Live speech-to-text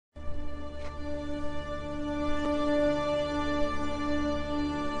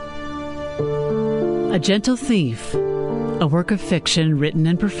A Gentle Thief, a work of fiction written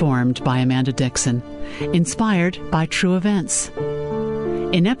and performed by Amanda Dixon, inspired by true events.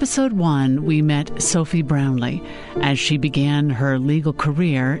 In Episode 1, we met Sophie Brownlee as she began her legal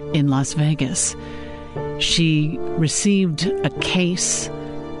career in Las Vegas. She received a case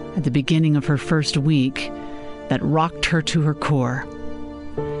at the beginning of her first week that rocked her to her core.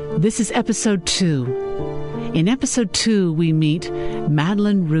 This is Episode 2. In Episode 2, we meet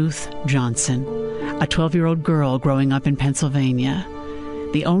Madeline Ruth Johnson, a 12-year-old girl growing up in Pennsylvania,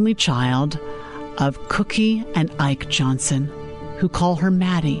 the only child of Cookie and Ike Johnson, who call her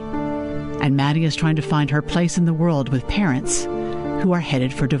Maddie. And Maddie is trying to find her place in the world with parents who are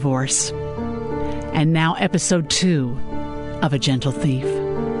headed for divorce. And now Episode 2 of A Gentle Thief.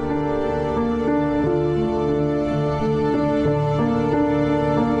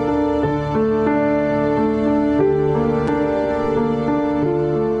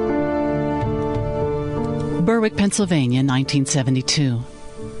 Berwick, Pennsylvania, 1972.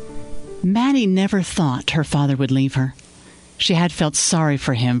 Maddie never thought her father would leave her. She had felt sorry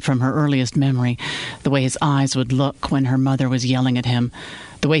for him from her earliest memory, the way his eyes would look when her mother was yelling at him,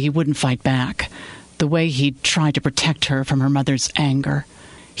 the way he wouldn't fight back, the way he'd tried to protect her from her mother's anger.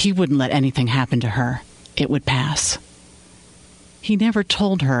 He wouldn't let anything happen to her. It would pass. He never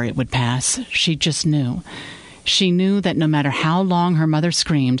told her it would pass. She just knew. She knew that no matter how long her mother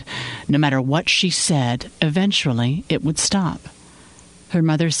screamed, no matter what she said, eventually it would stop. Her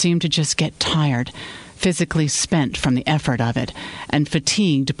mother seemed to just get tired, physically spent from the effort of it, and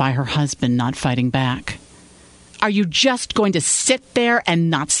fatigued by her husband not fighting back. "Are you just going to sit there and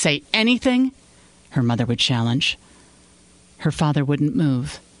not say anything?" her mother would challenge. Her father wouldn't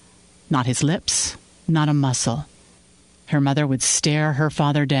move. Not his lips, not a muscle. Her mother would stare her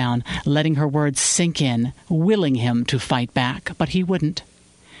father down, letting her words sink in, willing him to fight back, but he wouldn't.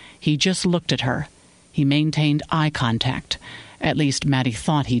 He just looked at her. He maintained eye contact. At least Maddie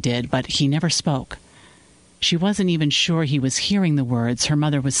thought he did, but he never spoke. She wasn't even sure he was hearing the words her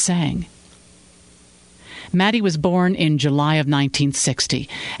mother was saying. Maddie was born in July of 1960,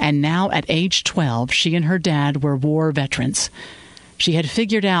 and now at age 12, she and her dad were war veterans. She had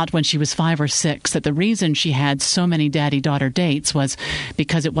figured out when she was 5 or 6 that the reason she had so many daddy-daughter dates was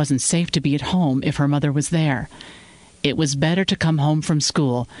because it wasn't safe to be at home if her mother was there. It was better to come home from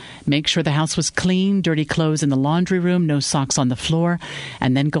school, make sure the house was clean, dirty clothes in the laundry room, no socks on the floor,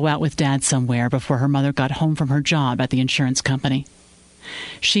 and then go out with Dad somewhere before her mother got home from her job at the insurance company.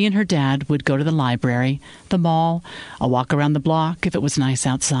 She and her dad would go to the library, the mall, a walk around the block if it was nice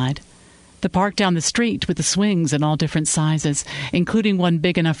outside, the park down the street with the swings in all different sizes, including one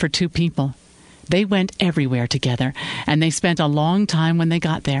big enough for 2 people. They went everywhere together, and they spent a long time when they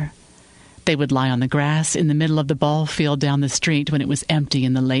got there. They would lie on the grass in the middle of the ball field down the street when it was empty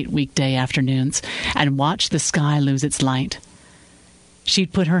in the late weekday afternoons and watch the sky lose its light.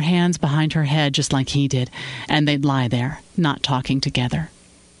 She'd put her hands behind her head just like he did, and they'd lie there, not talking together.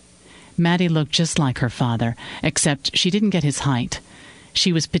 Maddie looked just like her father, except she didn't get his height.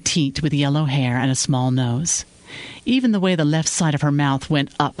 She was petite with yellow hair and a small nose. Even the way the left side of her mouth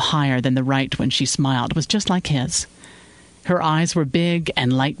went up higher than the right when she smiled was just like his. Her eyes were big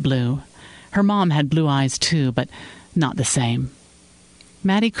and light blue. Her mom had blue eyes too, but not the same.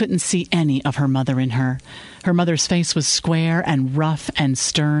 Maddie couldn't see any of her mother in her. Her mother's face was square and rough and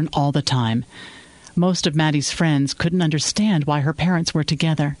stern all the time. Most of Maddie's friends couldn't understand why her parents were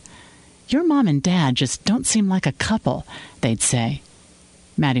together. "Your mom and dad just don't seem like a couple," they'd say.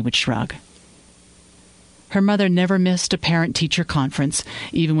 Maddie would shrug. Her mother never missed a parent-teacher conference,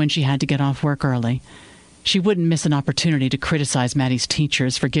 even when she had to get off work early. She wouldn't miss an opportunity to criticize Maddie's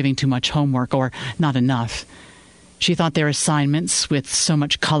teachers for giving too much homework or not enough. She thought their assignments, with so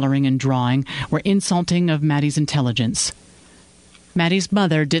much coloring and drawing, were insulting of Maddie's intelligence. Maddie's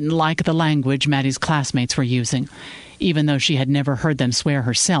mother didn't like the language Maddie's classmates were using. Even though she had never heard them swear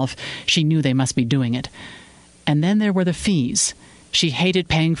herself, she knew they must be doing it. And then there were the fees. She hated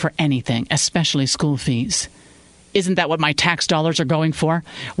paying for anything, especially school fees. "Isn't that what my tax dollars are going for?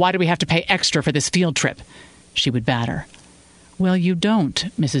 Why do we have to pay extra for this field trip?" she would batter. "Well, you don't,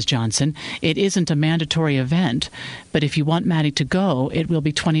 Mrs. Johnson. It isn't a mandatory event, but if you want Maddie to go, it will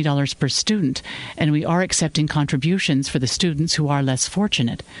be $20 per student, and we are accepting contributions for the students who are less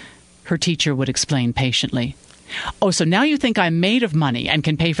fortunate," her teacher would explain patiently. Oh, so now you think I'm made of money and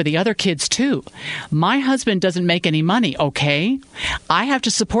can pay for the other kids too. My husband doesn't make any money, okay? I have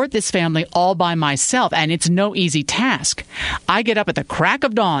to support this family all by myself, and it's no easy task. I get up at the crack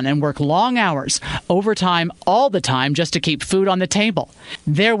of dawn and work long hours, overtime all the time, just to keep food on the table.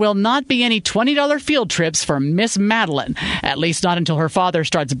 There will not be any $20 field trips for Miss Madeline, at least not until her father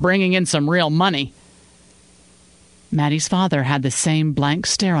starts bringing in some real money. Maddie's father had the same blank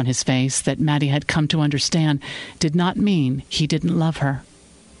stare on his face that Maddie had come to understand did not mean he didn't love her.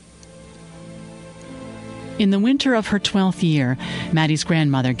 In the winter of her 12th year, Maddie's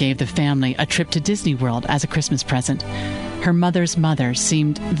grandmother gave the family a trip to Disneyworld as a Christmas present. Her mother's mother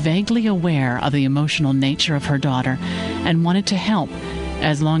seemed vaguely aware of the emotional nature of her daughter and wanted to help,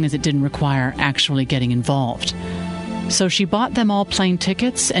 as long as it didn't require actually getting involved. So she bought them all plane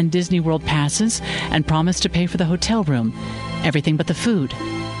tickets and Disney World passes and promised to pay for the hotel room, everything but the food.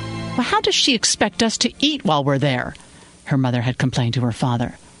 Well, how does she expect us to eat while we're there? Her mother had complained to her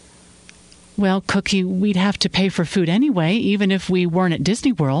father. Well, Cookie, we'd have to pay for food anyway, even if we weren't at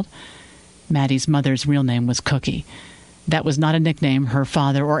Disney World. Maddie's mother's real name was Cookie. That was not a nickname her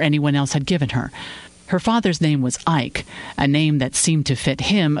father or anyone else had given her. Her father's name was Ike, a name that seemed to fit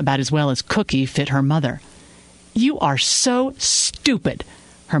him about as well as Cookie fit her mother. You are so stupid,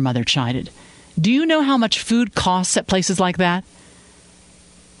 her mother chided. Do you know how much food costs at places like that?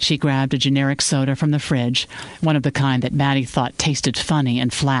 She grabbed a generic soda from the fridge, one of the kind that Maddie thought tasted funny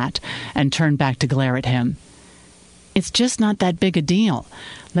and flat, and turned back to glare at him. It's just not that big a deal.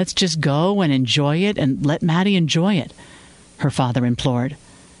 Let's just go and enjoy it and let Maddie enjoy it, her father implored,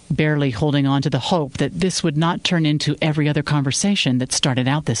 barely holding on to the hope that this would not turn into every other conversation that started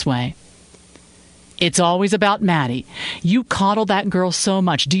out this way. It's always about Maddie. You coddle that girl so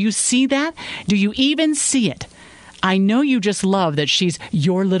much. Do you see that? Do you even see it? I know you just love that she's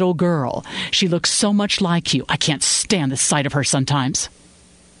your little girl. She looks so much like you. I can't stand the sight of her sometimes.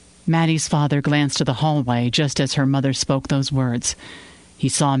 Maddie's father glanced to the hallway just as her mother spoke those words. He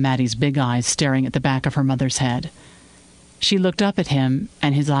saw Maddie's big eyes staring at the back of her mother's head. She looked up at him,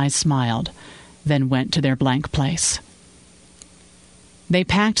 and his eyes smiled, then went to their blank place. They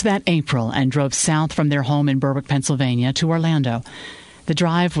packed that April and drove south from their home in Berwick, Pennsylvania, to Orlando. The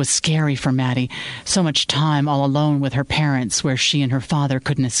drive was scary for Maddie, so much time all alone with her parents where she and her father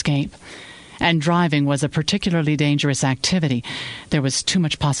couldn't escape. And driving was a particularly dangerous activity. There was too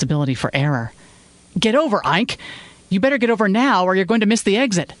much possibility for error. Get over, Ike! You better get over now or you're going to miss the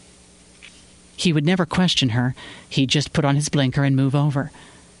exit. He would never question her. He'd just put on his blinker and move over.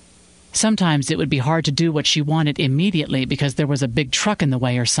 Sometimes it would be hard to do what she wanted immediately because there was a big truck in the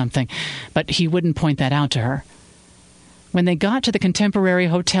way or something, but he wouldn't point that out to her. When they got to the Contemporary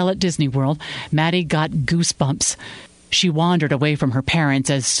Hotel at Disney World, Maddie got goosebumps. She wandered away from her parents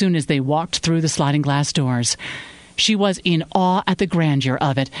as soon as they walked through the sliding glass doors. She was in awe at the grandeur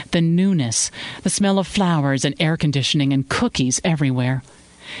of it, the newness, the smell of flowers and air conditioning and cookies everywhere.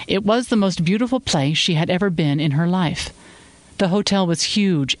 It was the most beautiful place she had ever been in her life. The hotel was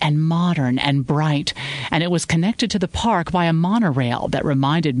huge and modern and bright, and it was connected to the park by a monorail that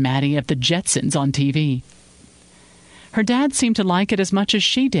reminded Maddie of the Jetsons on TV. Her dad seemed to like it as much as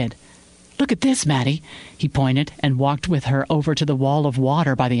she did. Look at this, Maddie, he pointed and walked with her over to the wall of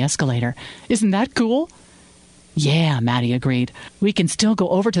water by the escalator. Isn't that cool? Yeah, Maddie agreed. We can still go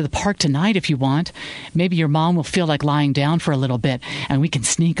over to the park tonight if you want. Maybe your mom will feel like lying down for a little bit, and we can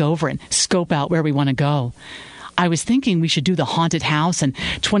sneak over and scope out where we want to go. I was thinking we should do the haunted house and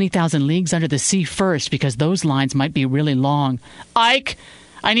 20,000 Leagues Under the Sea first because those lines might be really long. Ike,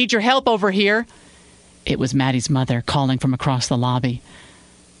 I need your help over here. It was Maddie's mother calling from across the lobby.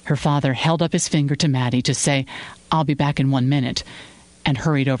 Her father held up his finger to Maddie to say, I'll be back in 1 minute, and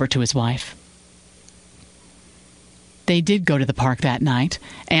hurried over to his wife. They did go to the park that night,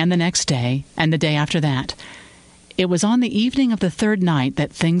 and the next day, and the day after that. It was on the evening of the third night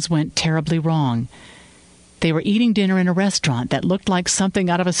that things went terribly wrong. They were eating dinner in a restaurant that looked like something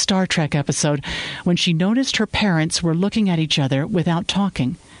out of a Star Trek episode when she noticed her parents were looking at each other without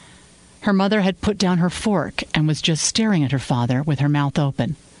talking. Her mother had put down her fork and was just staring at her father with her mouth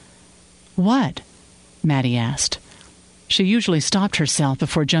open. What? Maddie asked. She usually stopped herself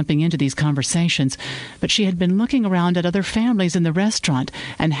before jumping into these conversations, but she had been looking around at other families in the restaurant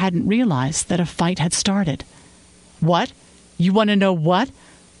and hadn't realized that a fight had started. What? You want to know what?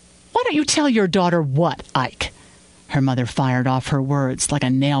 Why don't you tell your daughter what, Ike? Her mother fired off her words like a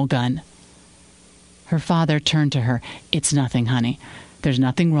nail gun. Her father turned to her. It's nothing, honey. There's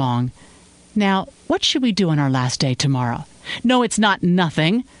nothing wrong. Now, what should we do on our last day tomorrow? No, it's not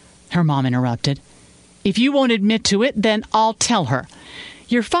nothing, her mom interrupted. If you won't admit to it, then I'll tell her.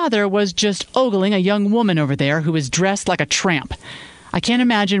 Your father was just ogling a young woman over there who is dressed like a tramp. I can't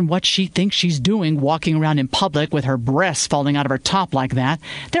imagine what she thinks she's doing walking around in public with her breasts falling out of her top like that.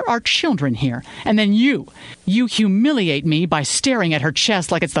 There are children here. And then you humiliate me by staring at her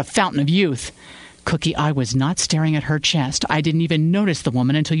chest like it's the fountain of youth. Cookie, I was not staring at her chest. I didn't even notice the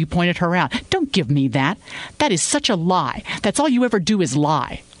woman until you pointed her out. Don't give me that. That is such a lie. That's all you ever do is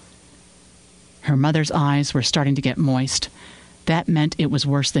lie. Her mother's eyes were starting to get moist. That meant it was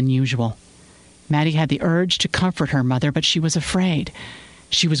worse than usual. Maddie had the urge to comfort her mother, but she was afraid.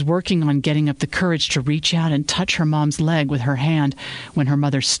 She was working on getting up the courage to reach out and touch her mom's leg with her hand when her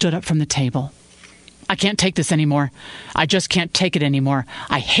mother stood up from the table. I can't take this anymore. I just can't take it anymore.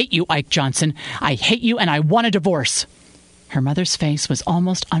 I hate you, Ike Johnson. I hate you, and I want a divorce. Her mother's face was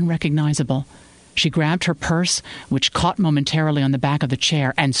almost unrecognizable. She grabbed her purse, which caught momentarily on the back of the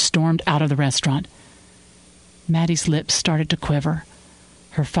chair, and stormed out of the restaurant. Maddie's lips started to quiver.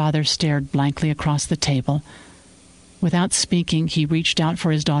 Her father stared blankly across the table. Without speaking, he reached out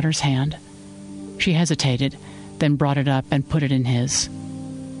for his daughter's hand. She hesitated, then brought it up and put it in his.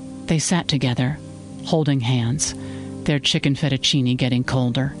 They sat together, holding hands, their chicken fettuccine getting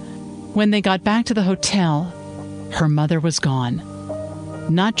colder. When they got back to the hotel, her mother was gone.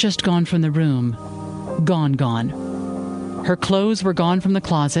 Not just gone from the room, gone. Her clothes were gone from the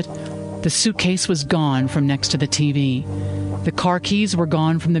closet. The suitcase was gone from next to the TV. The car keys were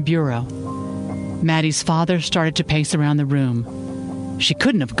gone from the bureau. Maddie's father started to pace around the room. She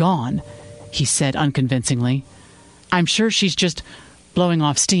couldn't have gone, he said unconvincingly. I'm sure she's just blowing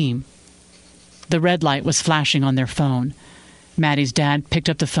off steam. The red light was flashing on their phone. Maddie's dad picked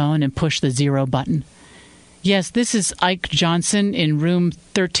up the phone and pushed the 0 button. Yes, this is Ike Johnson in room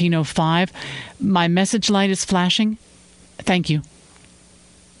 1305. My message light is flashing. Thank you.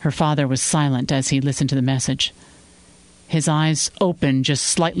 Her father was silent as he listened to the message. His eyes opened just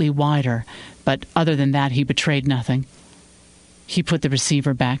slightly wider, but other than that, he betrayed nothing. He put the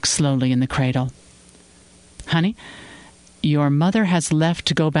receiver back slowly in the cradle. Honey, your mother has left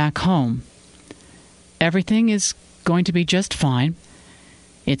to go back home. Everything is going to be just fine.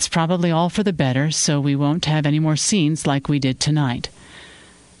 It's probably all for the better, so we won't have any more scenes like we did tonight.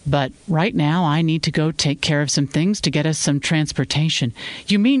 But right now, I need to go take care of some things to get us some transportation.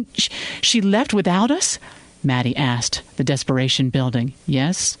 You mean she left without us? Maddie asked, the desperation building.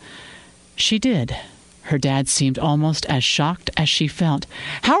 Yes, she did. Her dad seemed almost as shocked as she felt.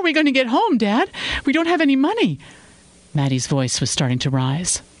 How are we going to get home, Dad? We don't have any money. Maddie's voice was starting to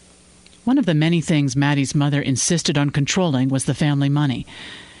rise. One of the many things Maddie's mother insisted on controlling was the family money.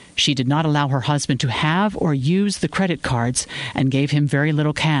 She did not allow her husband to have or use the credit cards and gave him very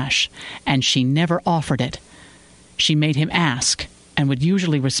little cash, and she never offered it. She made him ask, and would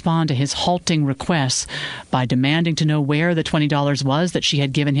usually respond to his halting requests by demanding to know where the $20 was that she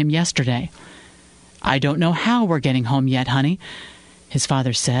had given him yesterday. I don't know how we're getting home yet, honey, his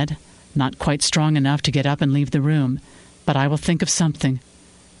father said, not quite strong enough to get up and leave the room, but I will think of something.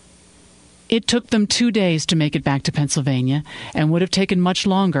 It took them 2 days to make it back to Pennsylvania, and would have taken much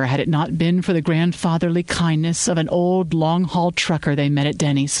longer had it not been for the grandfatherly kindness of an old long-haul trucker they met at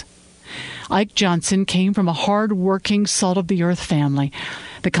Denny's. Ike Johnson came from a hard-working, salt-of-the-earth family,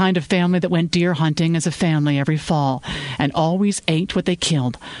 the kind of family that went deer hunting as a family every fall, and always ate what they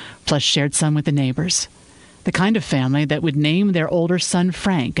killed, plus shared some with the neighbors. The kind of family that would name their older son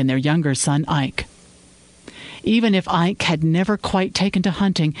Frank and their younger son Ike. Even if Ike had never quite taken to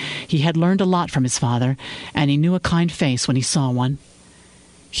hunting, he had learned a lot from his father, and he knew a kind face when he saw one.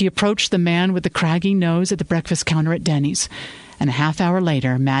 He approached the man with the craggy nose at the breakfast counter at Denny's, and a half hour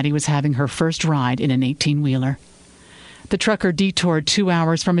later, Maddie was having her first ride in an 18-wheeler. The trucker detoured 2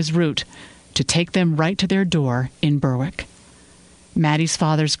 hours from his route to take them right to their door in Berwick. Maddie's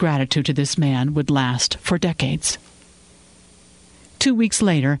father's gratitude to this man would last for decades. 2 weeks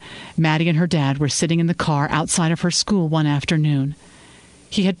later, Maddie and her dad were sitting in the car outside of her school one afternoon.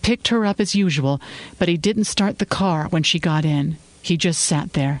 He had picked her up as usual, but he didn't start the car when she got in. He just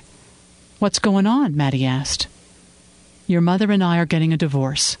sat there. What's going on? Maddie asked. Your mother and I are getting a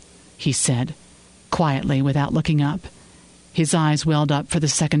divorce, he said, quietly without looking up. His eyes welled up for the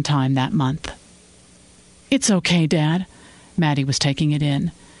second time that month. It's okay, Dad. Maddie was taking it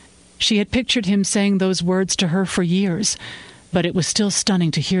in. She had pictured him saying those words to her for years, but it was still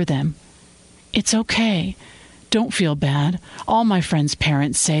stunning to hear them. It's okay. Don't feel bad. All my friends'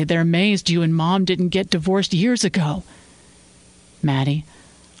 parents say they're amazed you and Mom didn't get divorced years ago. Maddie,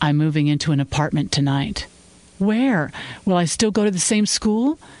 I'm moving into an apartment tonight. Where? Will I still go to the same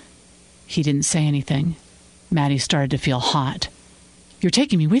school? He didn't say anything. Maddie started to feel hot. You're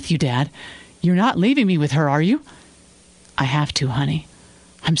taking me with you, Dad. You're not leaving me with her, are you? I have to, honey.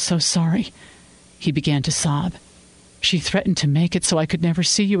 I'm so sorry." He began to sob. "She threatened to make it so I could never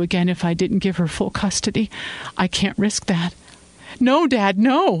see you again if I didn't give her full custody. I can't risk that." "No, Dad,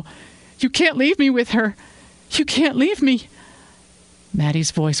 no! You can't leave me with her. You can't leave me."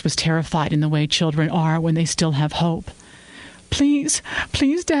 Maddie's voice was terrified in the way children are when they still have hope. "Please,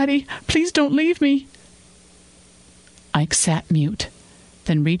 please, Daddy, please don't leave me." Ike sat mute,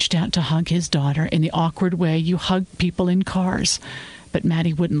 then reached out to hug his daughter in the awkward way you hug people in cars, but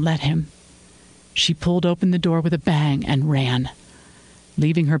Maddie wouldn't let him. She pulled open the door with a bang and ran,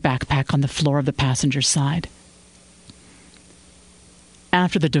 leaving her backpack on the floor of the passenger side.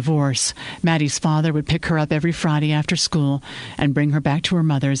 After the divorce, Maddie's father would pick her up every Friday after school and bring her back to her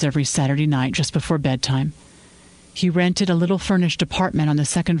mother's every Saturday night just before bedtime. He rented a little furnished apartment on the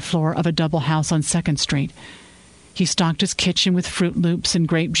second floor of a double house on 2nd Street. He stocked his kitchen with Fruit Loops and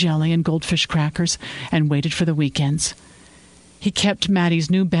grape jelly and goldfish crackers and waited for the weekends. He kept Maddie's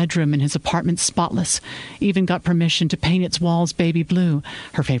new bedroom in his apartment spotless, even got permission to paint its walls baby blue,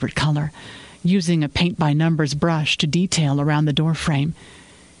 her favorite color, using a paint-by-numbers brush to detail around the doorframe.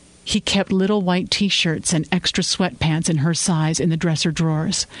 He kept little white T-shirts and extra sweatpants in her size in the dresser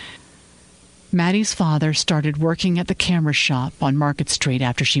drawers. Maddie's father started working at the camera shop on Market Street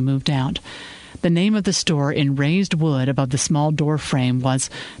after she moved out. The name of the store in raised wood above the small door frame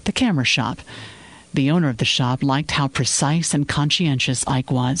was The Camera Shop. The owner of the shop liked how precise and conscientious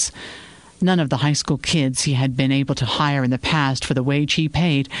Ike was. None of the high school kids he had been able to hire in the past for the wage he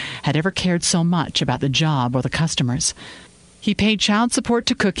paid had ever cared so much about the job or the customers. He paid child support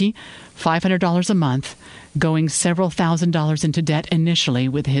to Cookie, $500 a month, going several $1,000s into debt initially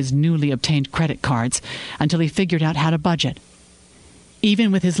with his newly obtained credit cards until he figured out how to budget.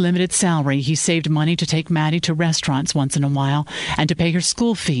 Even with his limited salary, he saved money to take Maddie to restaurants once in a while and to pay her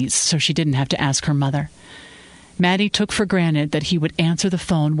school fees so she didn't have to ask her mother. Maddie took for granted that he would answer the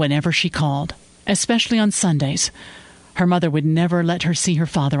phone whenever she called, especially on Sundays. Her mother would never let her see her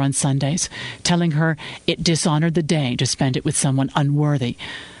father on Sundays, telling her it dishonored the day to spend it with someone unworthy.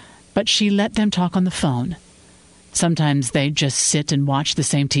 But she let them talk on the phone. Sometimes they'd just sit and watch the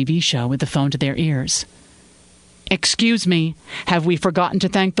same TV show with the phone to their ears. "Excuse me, have we forgotten to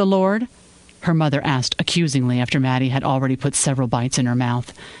thank the Lord?" her mother asked accusingly after Maddie had already put several bites in her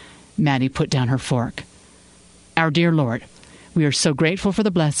mouth. Maddie put down her fork. "Our dear Lord, we are so grateful for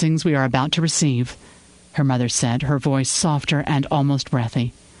the blessings we are about to receive," her mother said, her voice softer and almost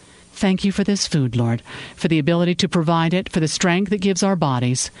breathy. "Thank you for this food, Lord, for the ability to provide it, for the strength it gives our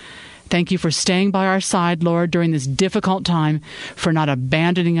bodies. Thank you for staying by our side, Lord, during this difficult time, for not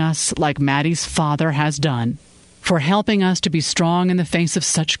abandoning us like Maddie's father has done, for helping us to be strong in the face of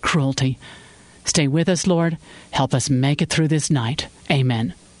such cruelty. Stay with us, Lord. Help us make it through this night.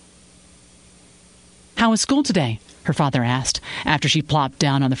 Amen." "How was school today?" her father asked, after she plopped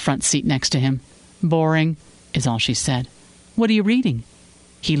down on the front seat next to him. "Boring," is all she said. "What are you reading?"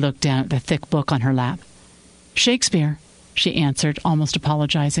 He looked down at the thick book on her lap. "Shakespeare," she answered, almost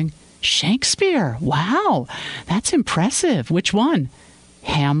apologizing. "Shakespeare? Wow, that's impressive. Which one?"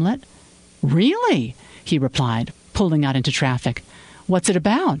 "Hamlet." "Really?" he replied, pulling out into traffic. "What's it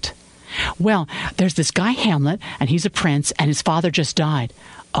about?" "Well, there's this guy Hamlet, and he's a prince, and his father just died."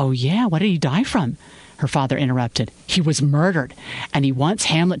 "Oh, yeah? What did he die from?" her father interrupted. "He was murdered, and he wants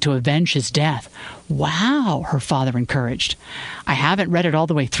Hamlet to avenge his death." "Wow," her father encouraged. "I haven't read it all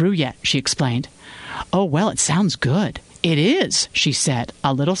the way through yet," she explained. "Oh, well, it sounds good." "It is," she said,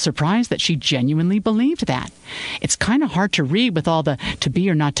 a little surprised that she genuinely believed that. "It's kind of hard to read with all the to be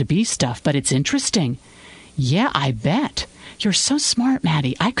or not to be stuff, but it's interesting." "Yeah, I bet. You're so smart,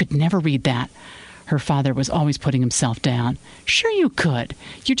 Maddie. I could never read that." Her father was always putting himself down. "Sure you could.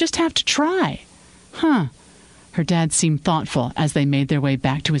 You just have to try." "Huh." Her dad seemed thoughtful as they made their way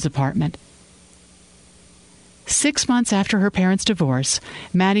back to his apartment. 6 months after her parents' divorce,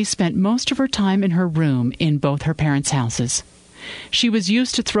 Maddie spent most of her time in her room in both her parents' houses. She was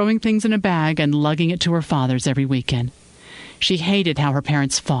used to throwing things in a bag and lugging it to her father's every weekend. She hated how her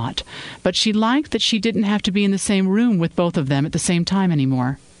parents fought, but she liked that she didn't have to be in the same room with both of them at the same time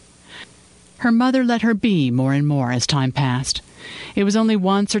anymore. Her mother let her be more and more as time passed. It was only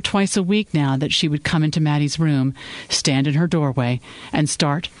once or twice a week now that she would come into Maddie's room, stand in her doorway, and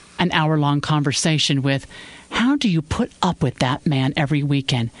start an hour-long conversation with, "How do you put up with that man every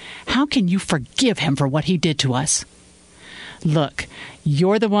weekend? How can you forgive him for what he did to us?" "Look,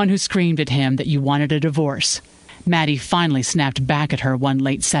 you're the one who screamed at him that you wanted a divorce." Maddie finally snapped back at her one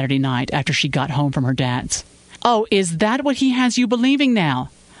late Saturday night after she got home from her dad's. "Oh, is that what he has you believing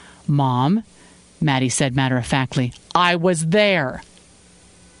now?" "Mom," Maddie said matter-of-factly, "I was there."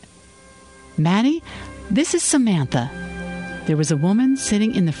 "Maddie, this is Samantha." there was a woman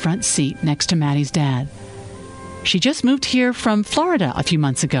sitting in the front seat next to Maddie's dad. She just moved here from Florida a few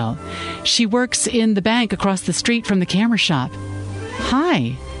months ago. She works in the bank across the street from the camera shop.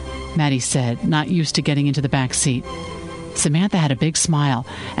 "Hi," Maddie said, not used to getting into the back seat. Samantha had a big smile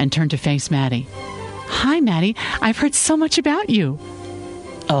and turned to face Maddie. "Hi, Maddie. I've heard so much about you."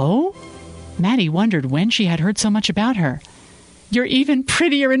 "Oh?" Maddie wondered when she had heard so much about her. "You're even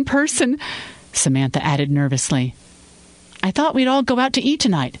prettier in person," Samantha added nervously. "I thought we'd all go out to eat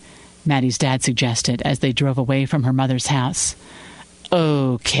tonight," Maddie's dad suggested as they drove away from her mother's house.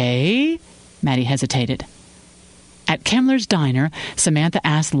 "Okay," Maddie hesitated. At Kemmler's Diner, Samantha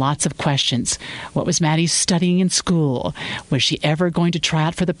asked lots of questions. What was Maddie studying in school? Was she ever going to try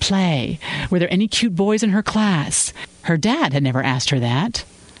out for the play? Were there any cute boys in her class? Her dad had never asked her that.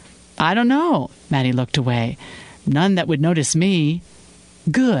 "I don't know," Maddie looked away. "None that would notice me."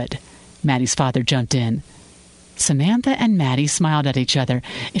 "Good," Maddie's father jumped in. Samantha and Maddie smiled at each other.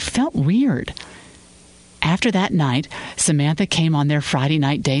 It felt weird. After that night, Samantha came on their Friday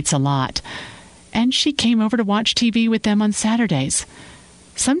night dates a lot. And she came over to watch TV with them on Saturdays.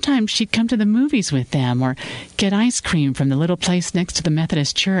 Sometimes she'd come to the movies with them or get ice cream from the little place next to the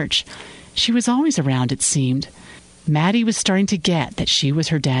Methodist church. She was always around, it seemed. Maddie was starting to get that she was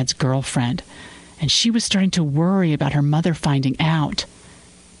her dad's girlfriend, and she was starting to worry about her mother finding out.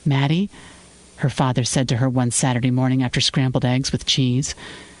 "Maddie," her father said to her one Saturday morning after scrambled eggs with cheese,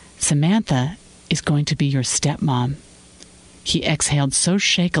 "Samantha is going to be your stepmom." He exhaled so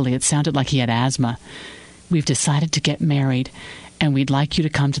shakily it sounded like he had asthma. "We've decided to get married, and we'd like you to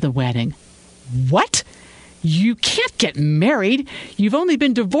come to the wedding." "What? You can't get married. You've only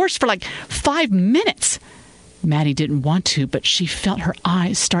been divorced for like 5 minutes. Maddie didn't want to, but she felt her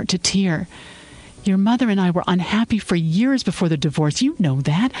eyes start to tear. "Your mother and I were unhappy for years before the divorce. You know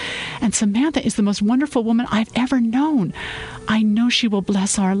that. And Samantha is the most wonderful woman I've ever known. I know she will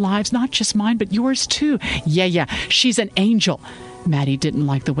bless our lives, not just mine, but yours too." Yeah, she's an angel." Maddie didn't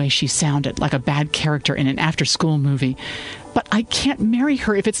like the way she sounded, like a bad character in an after-school movie. "But I can't marry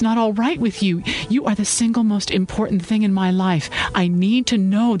her if it's not all right with you. You are the single most important thing in my life. I need to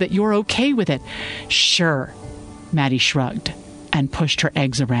know that you're okay with it." "Sure." Maddie shrugged and pushed her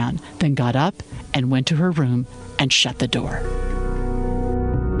eggs around, then got up and went to her room and shut the door.